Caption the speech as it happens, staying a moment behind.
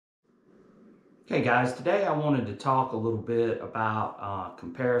Okay guys, today I wanted to talk a little bit about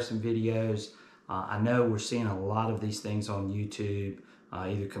comparison videos. I know we're seeing a lot of these things on YouTube,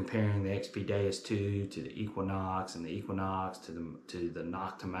 either comparing the XP Deus 2 to the Equinox and the Equinox to the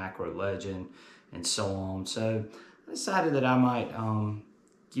Nokta Makro Legend and so on. So I decided that I might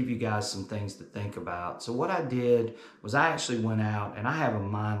give you guys some things to think about. So what I did was I actually went out and I have a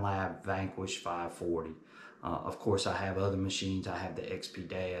Minelab Vanquish 540. Of course, I have other machines. I have the XP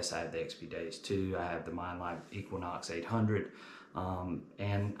Deus, I have the XP Deus 2, I have the Minelab Equinox 800,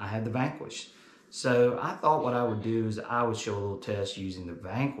 and I have the Vanquish. So I thought what I would do is I would show a little test using the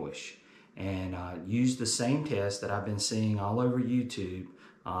Vanquish and use the same test that I've been seeing all over YouTube,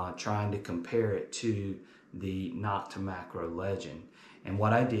 trying to compare it to the Nokta Makro Legend. And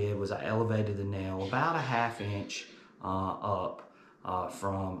what I did was I elevated the nail about a ½ inch up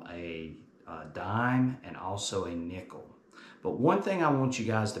from a dime and also a nickel. But one thing I want you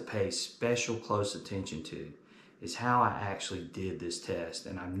guys to pay special close attention to is how I actually did this test.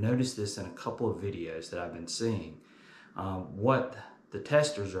 And I've noticed this in a couple of videos that I've been seeing. What the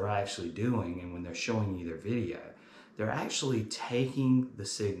testers are actually doing, and when they're showing you their video, they're actually taking the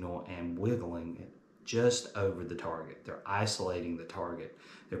signal and wiggling it just over the target. They're isolating the target.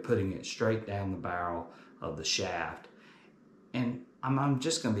 They're putting it straight down the barrel of the shaft. And I'm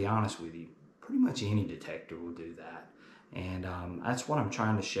just going to be honest with you, pretty much any detector will do that. And that's what I'm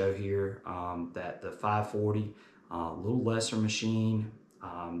trying to show here, that the 540, a little lesser machine,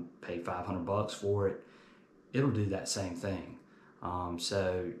 paid 500 bucks for it, it'll do that same thing.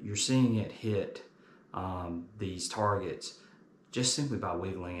 So you're seeing it hit these targets just simply by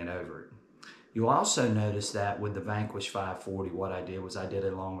wiggling it over it. You'll also notice that with the Vanquish 540, what I did was I did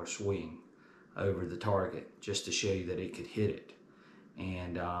a longer swing over the target just to show you that it could hit it.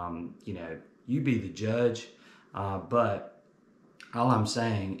 And you know, you be the judge, but all I'm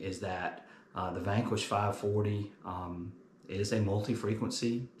saying is that the Vanquish 540 is a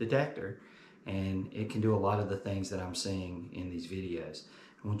multi-frequency detector, and it can do a lot of the things that I'm seeing in these videos.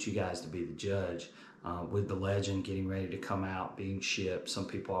 I want you guys to be the judge. With the Legend getting ready to come out, being shipped, some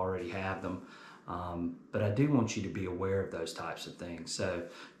people already have them. But I do want you to be aware of those types of things. So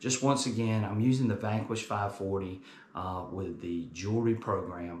just once again, I'm using the Vanquish 540 with the jewelry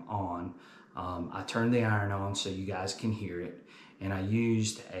program on. I turned the iron on so you guys can hear it. And I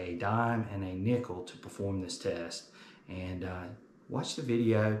used a dime and a nickel to perform this test. And watch the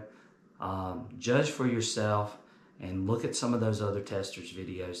video, judge for yourself, and look at some of those other testers'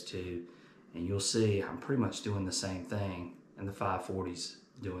 videos too. And you'll see I'm pretty much doing the same thing, and the 540's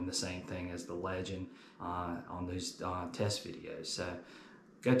doing the same thing as the Legend on those test videos. So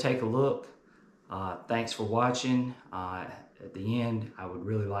go take a look. Thanks for watching. At the end, I would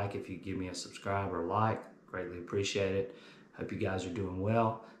really like if you give me a subscribe or a like. Greatly appreciate it. Hope you guys are doing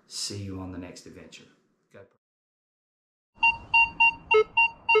well. See you on the next adventure. Go.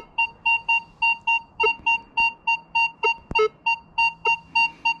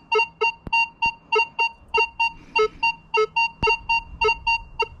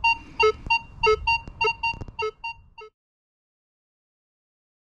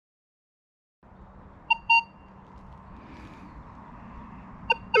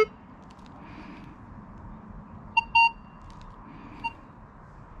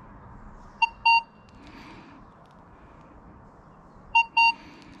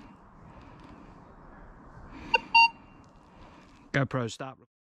 GoPro, stop.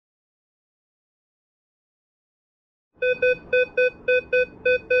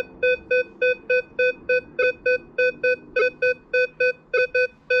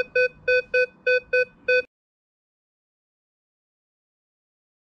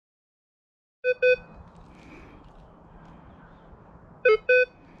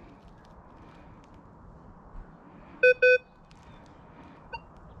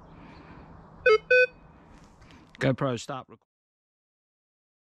 GoPro, stop.